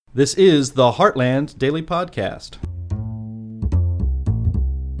This is the Heartland Daily Podcast.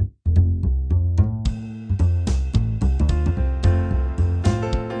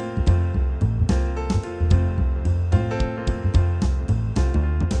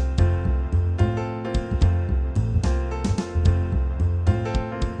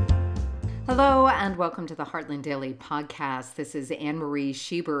 Hello and welcome to the Heartland Daily Podcast. This is Anne-Marie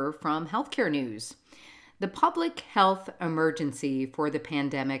Schieber from Healthcare News. The public health emergency for the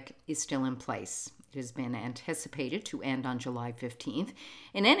pandemic is still in place. It has been anticipated to end on July 15th.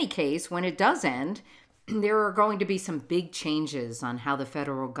 In any case, when it does end, there are going to be some big changes on how the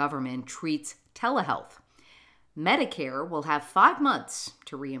federal government treats telehealth. Medicare will have 5 months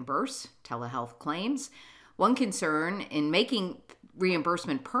to reimburse telehealth claims. One concern in making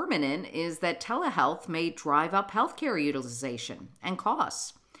reimbursement permanent is that telehealth may drive up healthcare utilization and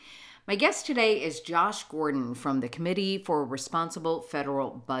costs. My guest today is Josh Gordon from the Committee for a Responsible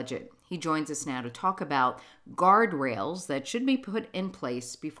Federal Budget. He joins us now to talk about guardrails that should be put in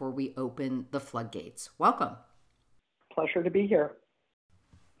place before we open the floodgates. Welcome. Pleasure to be here.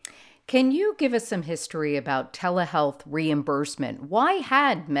 Can you give us some history about telehealth reimbursement? Why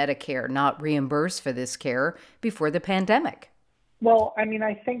had Medicare not reimbursed for this care before the pandemic? Well,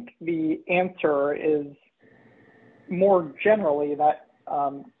 I think the answer is more generally that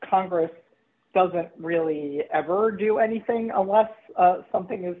Congress doesn't really ever do anything unless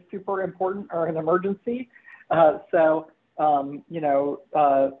something is super important or an emergency. There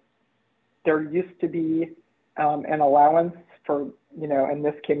used to be an allowance for, and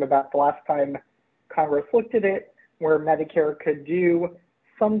this came about the last time Congress looked at it, where Medicare could do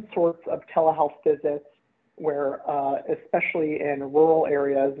some sorts of telehealth visits where, especially in rural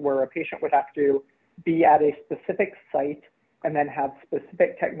areas where a patient would have to be at a specific site and then have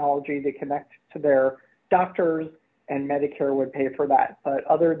specific technology to connect to their doctors, and Medicare would pay for that. But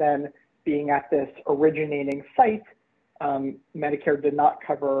other than being at this originating site, Medicare did not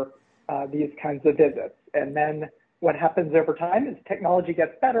cover these kinds of visits. And then what happens over time is technology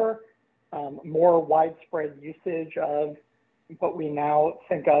gets better, more widespread usage of what we now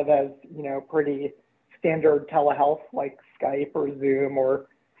think of as, pretty standard telehealth like Skype or Zoom or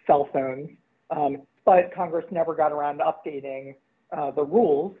cell phones. But Congress never got around to updating the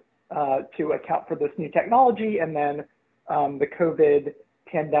rules to account for this new technology. And then the COVID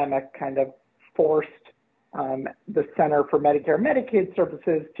pandemic kind of forced the Center for Medicare and Medicaid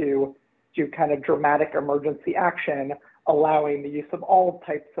Services to do kind of dramatic emergency action, allowing the use of all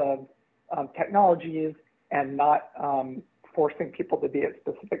types of technologies and not forcing people to be at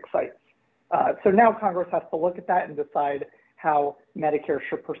specific sites. So now Congress has to look at that and decide how Medicare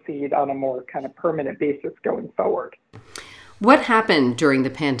should proceed on a more kind of permanent basis going forward. What happened during the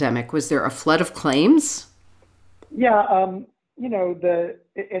pandemic? Was there a flood of claims? Yeah,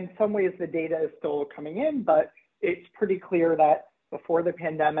 in some ways the data is still coming in, but it's pretty clear that before the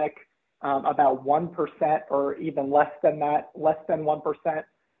pandemic, about 1% or even less than 1%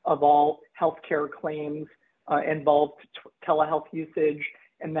 of all healthcare claims involved telehealth usage.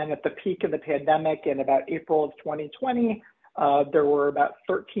 And then at the peak of the pandemic in about April of 2020, there were about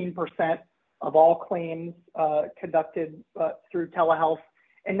 13% of all claims conducted through telehealth.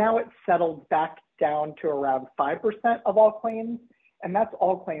 And now it's settled back down to around 5% of all claims. And that's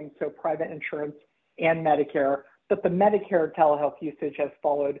all claims, so private insurance and Medicare. But the Medicare telehealth usage has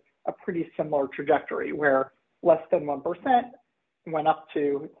followed a pretty similar trajectory where less than 1% went up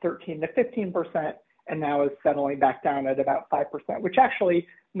to 13 to 15%, and now is settling back down at about 5%, which actually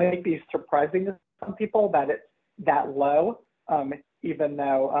might be surprising to some people that it's that low, even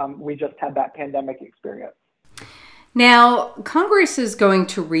though we just had that pandemic experience. Now, Congress is going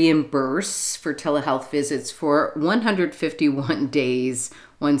to reimburse for telehealth visits for 151 days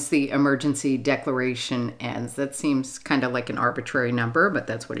once the emergency declaration ends. That seems kind of like an arbitrary number, but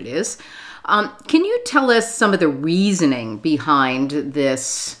that's what it is. Can you tell us some of the reasoning behind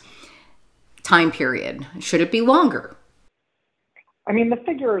this time period? Should it be longer? The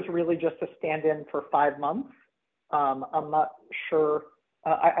figure is really just a stand-in for 5 months. I'm not sure.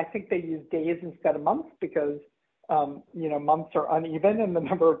 I think they use days instead of months because, months are uneven in the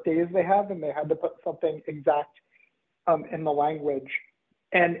number of days they have, and they had to put something exact in the language.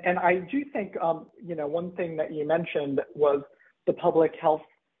 And I do think, one thing that you mentioned was the public health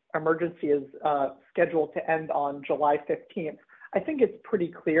emergency is scheduled to end on July 15th. I think it's pretty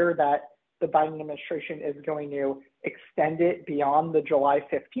clear that the Biden administration is going to extend it beyond the July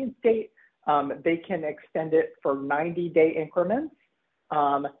 15th date. They can extend it for 90-day increments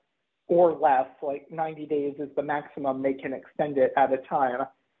or less, like 90 days is the maximum they can extend it at a time.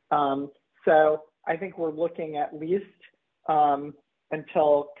 So I think we're looking at least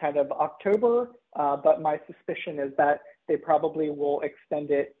until kind of October, but my suspicion is that they probably will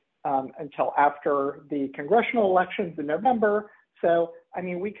extend it until after the congressional elections in November. So, I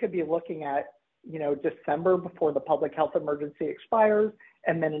mean, we could be looking at, December before the public health emergency expires,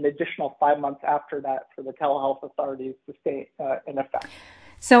 and then an additional 5 months after that for the telehealth authorities to stay in effect.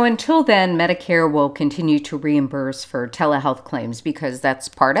 So until then, Medicare will continue to reimburse for telehealth claims because that's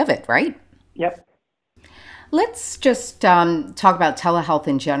part of it, right? Yep. Let's just talk about telehealth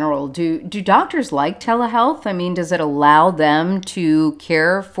in general. Do doctors like telehealth? I mean, does it allow them to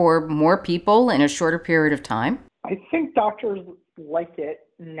care for more people in a shorter period of time? I think doctors like it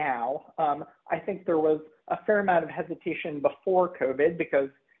now. I think there was a fair amount of hesitation before COVID because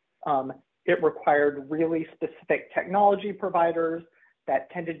it required really specific technology providers that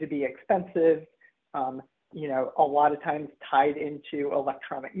tended to be expensive, a lot of times tied into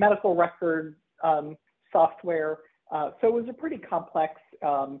electronic medical record software. So it was a pretty complex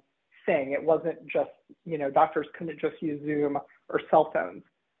thing. It wasn't just, doctors couldn't just use Zoom or cell phones.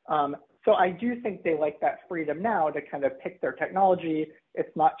 So I do think they like that freedom now to kind of pick their technology. It's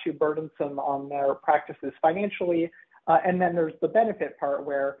not too burdensome on their practices financially. And then there's the benefit part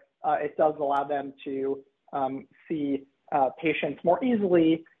where it does allow them to see patients more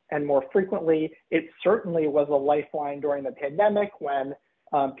easily and more frequently. It certainly was a lifeline during the pandemic when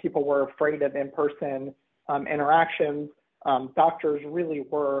people were afraid of in-person interactions. Doctors really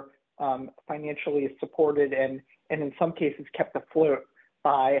were financially supported and in some cases kept afloat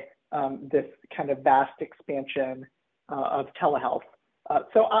by this kind of vast expansion of telehealth.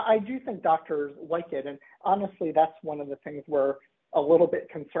 So I do think doctors like it. And honestly, that's one of the things we're a little bit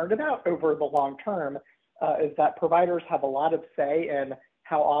concerned about over the long term, is that providers have a lot of say in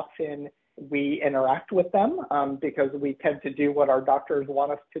how often we interact with them because we tend to do what our doctors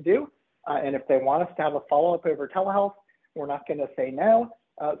want us to do. And if they want us to have a follow-up over telehealth, we're not going to say no.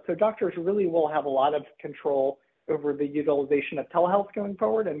 So doctors really will have a lot of control over the utilization of telehealth going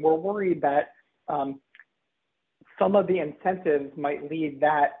forward. And we're worried that some of the incentives might lead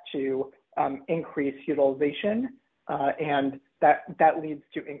that to increase utilization and that leads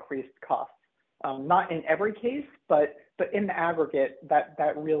to increased costs. Not in every case, but in the aggregate,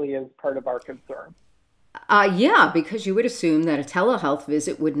 that really is part of our concern. Yeah, because you would assume that a telehealth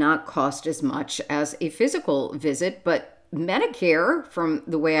visit would not cost as much as a physical visit, but Medicare, from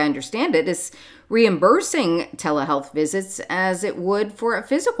the way I understand it, is reimbursing telehealth visits as it would for a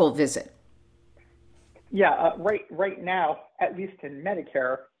physical visit. Yeah, right now, at least in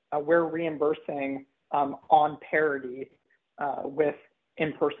Medicare, we're reimbursing on parity with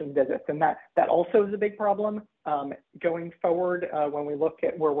in-person visits. And that also is a big problem going forward when we look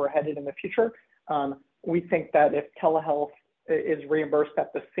at where we're headed in the future. We think that if telehealth is reimbursed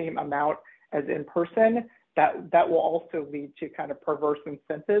at the same amount as in-person, that will also lead to kind of perverse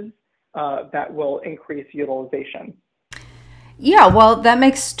incentives that will increase utilization. Yeah, well, that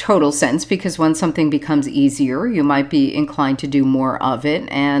makes total sense because when something becomes easier, you might be inclined to do more of it.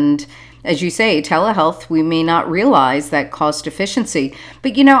 And as you say, telehealth, we may not realize that cost efficiency.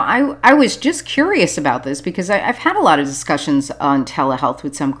 But, I was just curious about this because I've had a lot of discussions on telehealth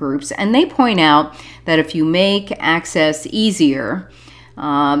with some groups, and they point out that if you make access easier,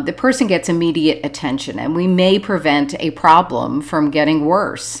 the person gets immediate attention, and we may prevent a problem from getting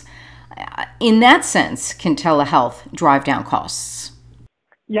worse. In that sense, can telehealth drive down costs?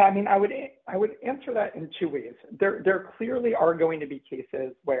 Yeah, I mean, I would answer that in two ways. There clearly are going to be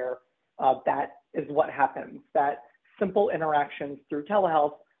cases where that is what happens, that simple interactions through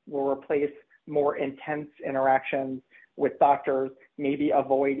telehealth will replace more intense interactions with doctors, maybe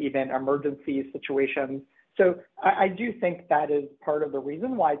avoid even emergency situations. So I do think that is part of the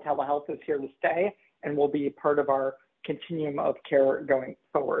reason why telehealth is here to stay and will be part of our continuum of care going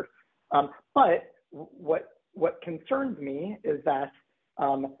forward. But what concerns me is that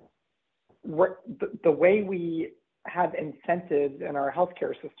the way we have incentives in our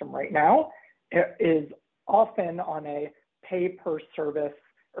healthcare system right now is often on a pay per service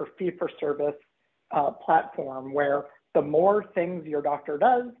or fee for service platform where the more things your doctor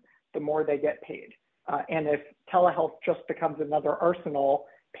does, the more they get paid. And if telehealth just becomes another arsenal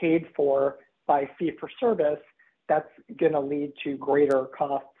paid for by fee for service, that's going to lead to greater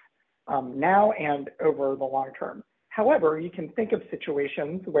costs now and over the long term. However, you can think of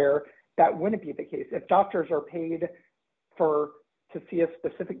situations where that wouldn't be the case. If doctors are paid to see a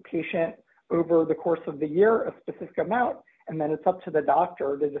specific patient over the course of the year, a specific amount, and then it's up to the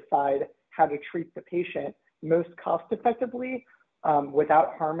doctor to decide how to treat the patient most cost effectively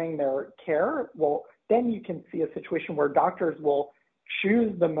without harming their care, well, then you can see a situation where doctors will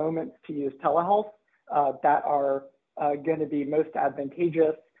choose the moments to use telehealth that are going to be most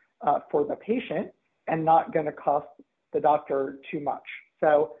advantageous for the patient and not going to cost the doctor too much.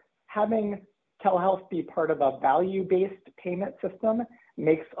 So having telehealth be part of a value-based payment system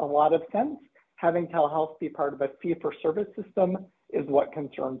makes a lot of sense. Having telehealth be part of a fee-for-service system is what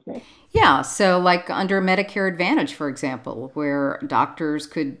concerns me. Yeah, so like under Medicare Advantage, for example, where doctors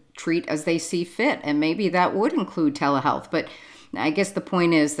could treat as they see fit, and maybe that would include telehealth. But I guess the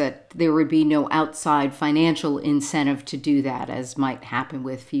point is that there would be no outside financial incentive to do that, as might happen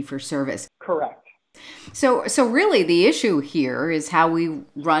with fee-for-service. Correct. So really the issue here is how we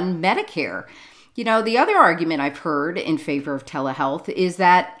run Medicare. You know, the other argument I've heard in favor of telehealth is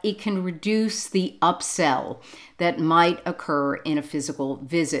that it can reduce the upsell that might occur in a physical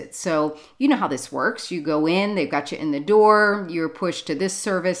visit. So you know how this works. You go in, they've got you in the door, you're pushed to this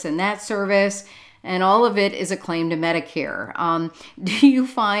service and that service, and all of it is a claim to Medicare. Do you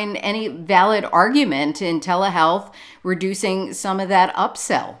find any valid argument in telehealth reducing some of that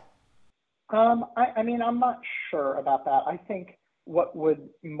upsell? I mean, I'm not sure about that. I think what would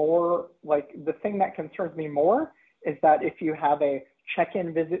more, like the thing that concerns me more is that if you have a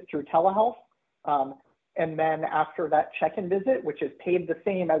check-in visit through telehealth, and then after that check-in visit, which is paid the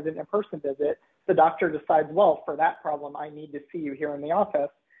same as an in-person visit, the doctor decides, well, for that problem, I need to see you here in the office.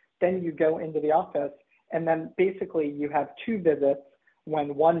 Then you go into the office, and then basically you have two visits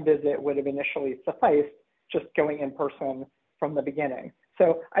when one visit would have initially sufficed just going in person from the beginning.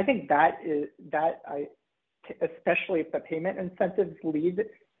 So I think especially if the payment incentives lead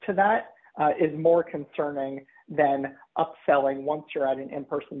to that, is more concerning than upselling once you're at an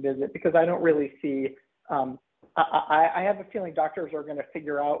in-person visit, because I don't really see, I have a feeling doctors are going to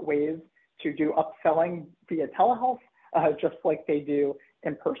figure out ways to do upselling via telehealth, just like they do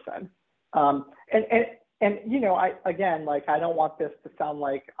in person. And you know, I don't want this to sound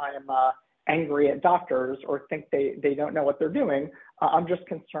like I'm angry at doctors or think they don't know what they're doing. I'm just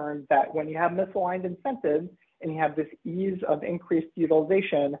concerned that when you have misaligned incentives and you have this ease of increased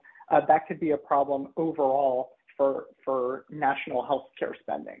utilization, that could be a problem overall for national healthcare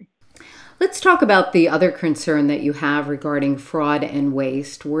spending. Let's talk about the other concern that you have regarding fraud and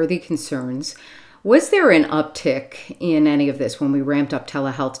waste, worthy concerns. Was there an uptick in any of this when we ramped up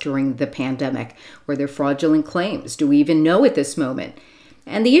telehealth during the pandemic? Were there fraudulent claims? Do we even know at this moment?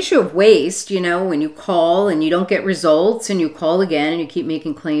 And the issue of waste, you know, when you call and you don't get results and you call again and you keep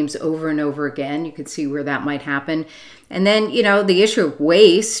making claims over and over again, you could see where that might happen. And then, you know, the issue of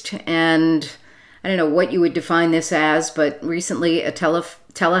waste, and I don't know what you would define this as, but recently a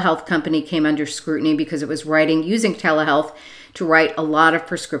telehealth company came under scrutiny because it was using telehealth to write a lot of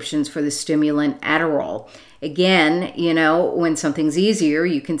prescriptions for the stimulant Adderall. Again, you know, when something's easier,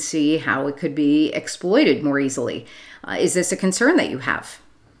 you can see how it could be exploited more easily. Is this a concern that you have?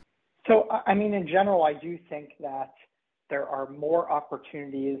 So, I mean, in general, I do think that there are more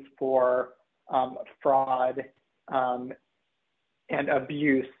opportunities for fraud and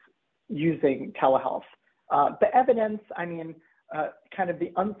abuse using telehealth. The evidence, I mean, kind of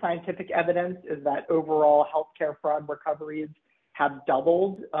the unscientific evidence is that overall healthcare fraud recoveries have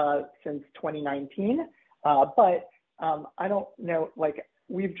doubled since 2019. But I don't know, like,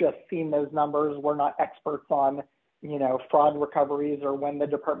 we've just seen those numbers. We're not experts on, you know, fraud recoveries or when the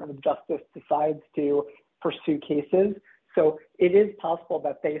Department of Justice decides to pursue cases. So it is possible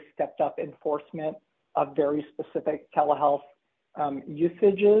that they stepped up enforcement of very specific telehealth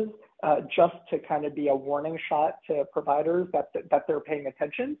usages just to kind of be a warning shot to providers that they're paying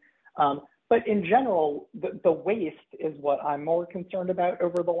attention. But in general, the waste is what I'm more concerned about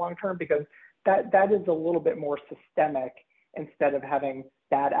over the long term, because that is a little bit more systemic instead of having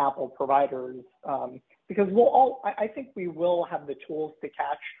bad apple providers. Because I think we will have the tools to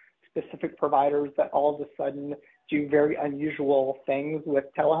catch specific providers that all of a sudden do very unusual things with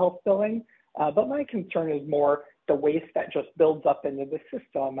telehealth billing. But my concern is more the waste that just builds up into the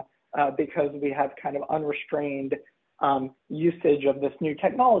system because we have kind of unrestrained usage of this new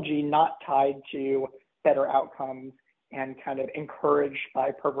technology, not tied to better outcomes and kind of encouraged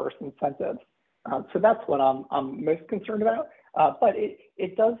by perverse incentives. So that's what I'm most concerned about. But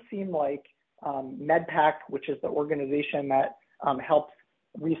it does seem like MedPAC, which is the organization that helps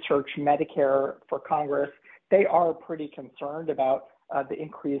research Medicare for Congress, they are pretty concerned about the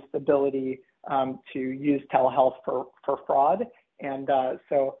increased ability to use telehealth for fraud. And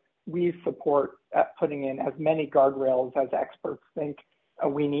so we support putting in as many guardrails as experts think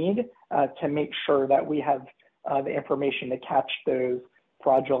we need to make sure that we have the information to catch those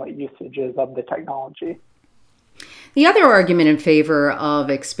fraudulent usages of the technology. The other argument in favor of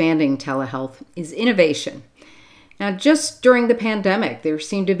expanding telehealth is innovation. Now, just during the pandemic, there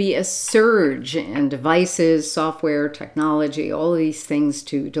seemed to be a surge in devices, software, technology, all of these things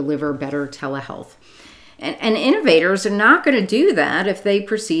to deliver better telehealth. And innovators are not going to do that if they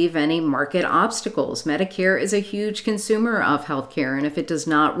perceive any market obstacles. Medicare is a huge consumer of healthcare, and if it does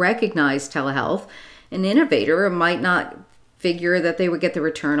not recognize telehealth, an innovator might not figure that they would get the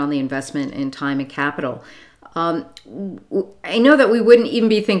return on the investment in time and capital. I know that we wouldn't even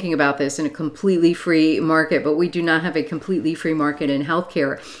be thinking about this in a completely free market, but we do not have a completely free market in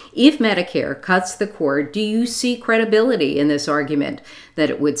healthcare. If Medicare cuts the cord, do you see credibility in this argument that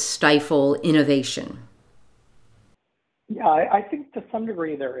it would stifle innovation? Yeah, I think to some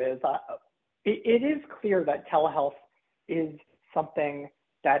degree there is. It is clear that telehealth is something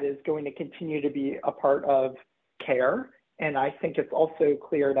that is going to continue to be a part of care. And I think it's also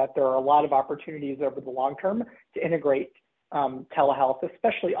clear that there are a lot of opportunities over the long term to integrate telehealth,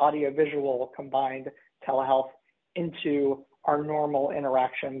 especially audiovisual combined telehealth, into our normal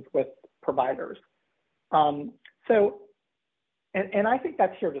interactions with providers. And I think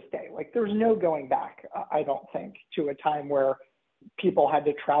that's here to stay. Like, there's no going back, I don't think, to a time where people had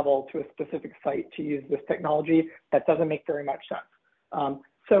to travel to a specific site to use this technology. That doesn't make very much sense.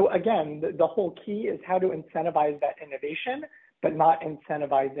 So again, the whole key is how to incentivize that innovation, but not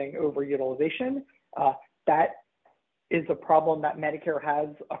incentivizing overutilization. That is a problem that Medicare has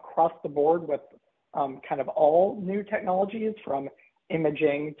across the board with kind of all new technologies, from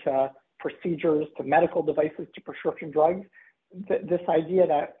imaging to procedures to medical devices to prescription drugs. This idea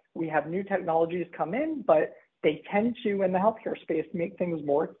that we have new technologies come in, but they tend to, in the healthcare space, make things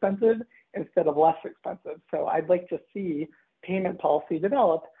more expensive instead of less expensive. So I'd like to see payment policy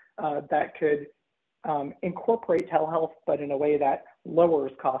develop that could incorporate telehealth, but in a way that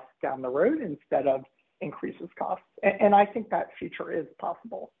lowers costs down the road instead of increases costs. And I think that future is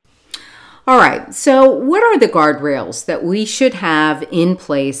possible. All right. So what are the guardrails that we should have in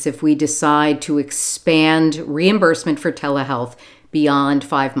place if we decide to expand reimbursement for telehealth beyond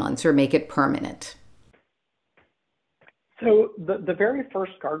 5 months or make it permanent? So the very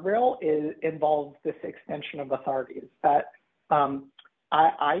first guardrail involves this extension of authorities. That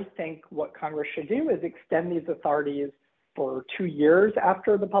I think what Congress should do is extend these authorities for 2 years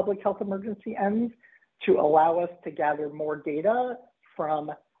after the public health emergency ends to allow us to gather more data from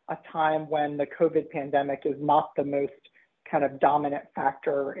a time when the COVID pandemic is not the most kind of dominant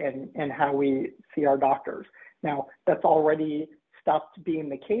factor in how we see our doctors. Now, that's already stopped being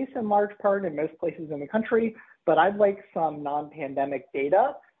the case in large part in most places in the country, but I'd like some non-pandemic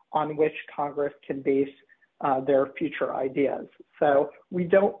data on which Congress can base their future ideas. So we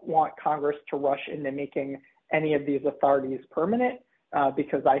don't want Congress to rush into making any of these authorities permanent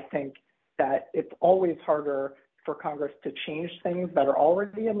because I think that it's always harder for Congress to change things that are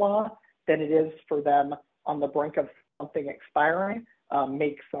already in law than it is for them on the brink of something expiring,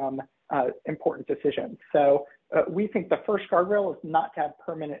 make some important decisions. So we think the first guardrail is not to have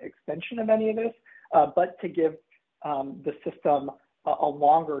permanent extension of any of this, but to give the system a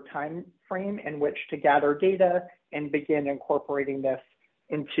longer time frame in which to gather data and begin incorporating this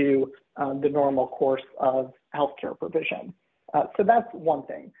into the normal course of healthcare provision. So that's one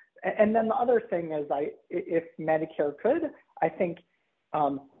thing. And then the other thing is, if Medicare could, I think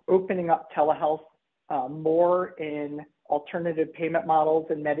opening up telehealth more in alternative payment models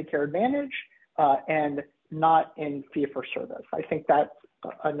in Medicare Advantage and not in fee-for-service. I think that's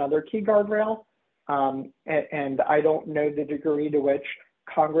another key guardrail. And I don't know the degree to which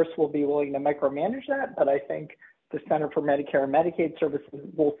Congress will be willing to micromanage that, but I think the Center for Medicare and Medicaid Services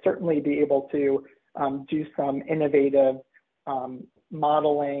will certainly be able to do some innovative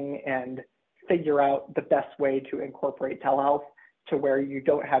modeling and figure out the best way to incorporate telehealth to where you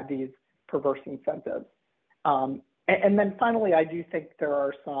don't have these perverse incentives. And then finally, I do think there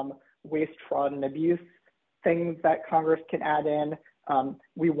are some waste, fraud, and abuse things that Congress can add in.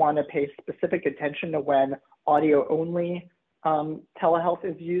 We want to pay specific attention to when audio-only telehealth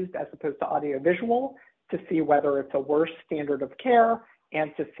is used as opposed to audiovisual, to see whether it's a worse standard of care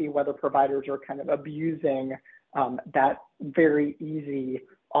and to see whether providers are kind of abusing that very easy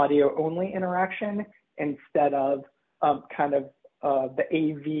audio-only interaction instead of the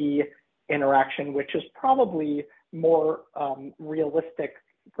AV interaction, which is probably more realistic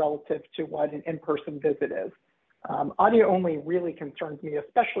relative to what an in-person visit is. Audio only really concerns me,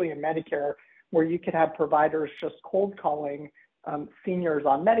 especially in Medicare, where you could have providers just cold calling seniors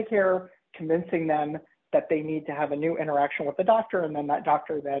on Medicare, convincing them that they need to have a new interaction with the doctor, and then that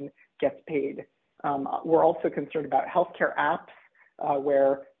doctor then gets paid. We're also concerned about healthcare apps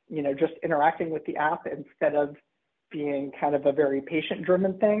where, just interacting with the app instead of being kind of a very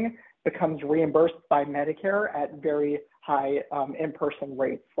patient-driven thing becomes reimbursed by Medicare at very high in-person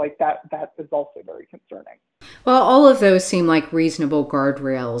rates. Like that is also very concerning. Well, all of those seem like reasonable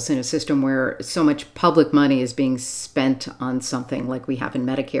guardrails in a system where so much public money is being spent on something like we have in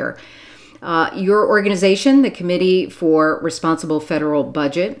Medicare. Your organization, the Committee for Responsible Federal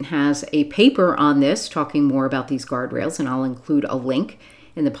Budget, has a paper on this talking more about these guardrails, and I'll include a link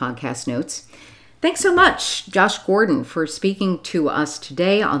in the podcast notes. Thanks so much, Josh Gordon, for speaking to us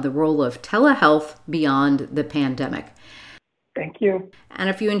today on the role of telehealth beyond the pandemic. Thank you. And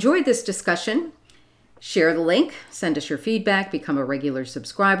if you enjoyed this discussion, share the link, send us your feedback, become a regular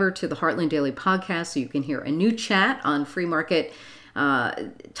subscriber to the Heartland Daily Podcast so you can hear a new chat on free market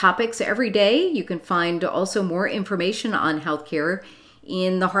topics every day. You can find also more information on healthcare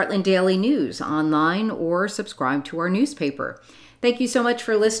in the Heartland Daily News online or subscribe to our newspaper. Thank you so much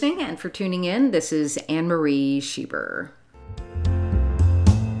for listening and for tuning in. This is Anne Marie Schieber.